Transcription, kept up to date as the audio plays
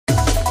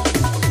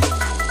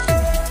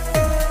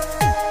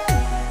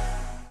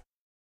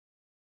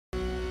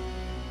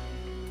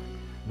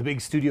The big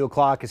studio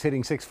clock is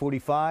hitting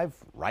 6:45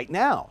 right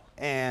now.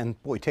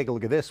 And boy, take a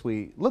look at this.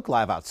 We look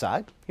live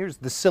outside. Here's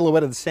the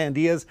silhouette of the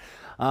Sandias.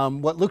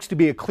 What looks to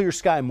be a clear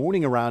sky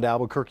morning around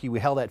Albuquerque.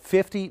 We held at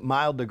 50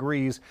 mild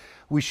degrees.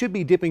 We should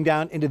be dipping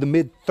down into the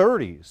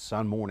mid-30s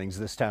on mornings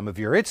this time of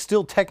year. It's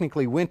still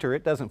technically winter.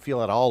 It doesn't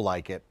feel at all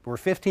like it. We're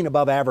 15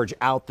 above average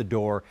out the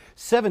door,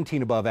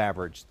 17 above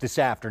average this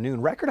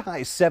afternoon. Record high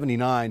is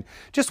 79,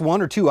 just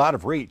 1 or 2 out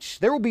of reach.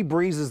 There will be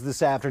breezes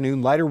this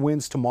afternoon, lighter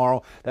winds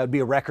tomorrow. That would be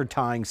a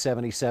record-tying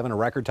 77, a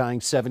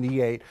record-tying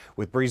 78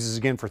 with breezes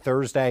again for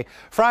Thursday.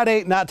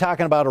 Friday, not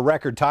talking about a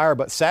record tire,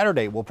 but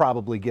Saturday we'll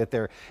probably get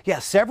there. Yeah,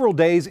 several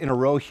days in a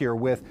row here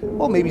with,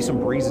 well, maybe some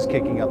breezes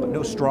kicking up, but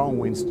no strong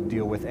winds to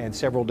deal with, and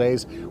several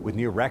days with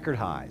near record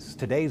highs.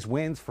 Today's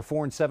winds for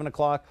 4 and 7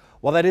 o'clock,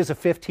 well, that is a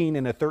 15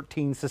 and a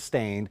 13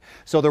 sustained,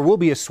 so there will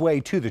be a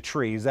sway to the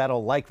trees.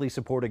 That'll likely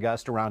support a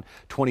gust around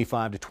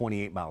 25 to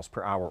 28 miles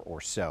per hour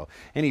or so.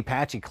 Any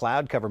patchy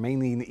cloud cover,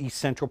 mainly in the east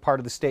central part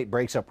of the state,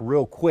 breaks up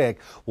real quick.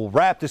 We'll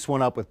wrap this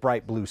one up with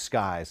bright blue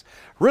skies.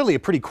 Really a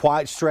pretty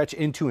quiet stretch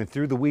into and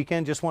through the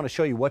weekend. Just want to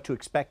show you what to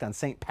expect on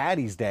St.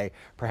 Patty's Day.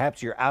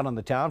 Perhaps you're out on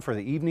the town for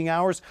the evening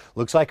hours.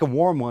 Looks like a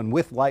warm one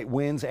with light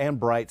winds and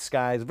bright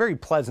skies. Very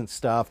pleasant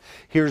stuff.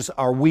 Here's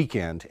our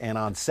weekend, and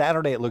on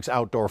Saturday it looks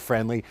outdoor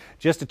friendly.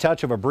 Just a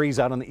touch of a breeze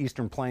out on the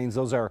eastern plains.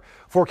 Those are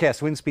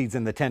forecast wind speeds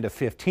in the 10 to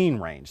 15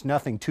 range.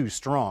 Nothing too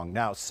strong.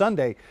 Now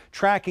Sunday,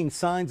 tracking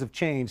signs of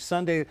change.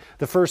 Sunday,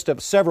 the first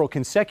of several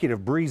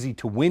consecutive breezy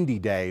to windy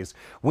days.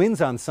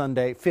 Winds on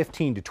Sunday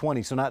 15 to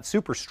 20, so not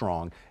super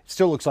strong. It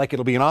still looks like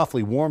it'll be an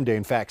awfully warm day.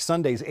 In fact,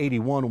 Sunday's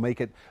 81 will make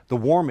it the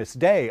warmest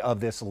day of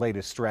this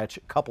latest stretch.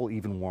 A couple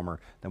even warmer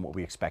than what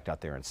we expect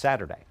out there on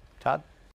Saturday. Todd?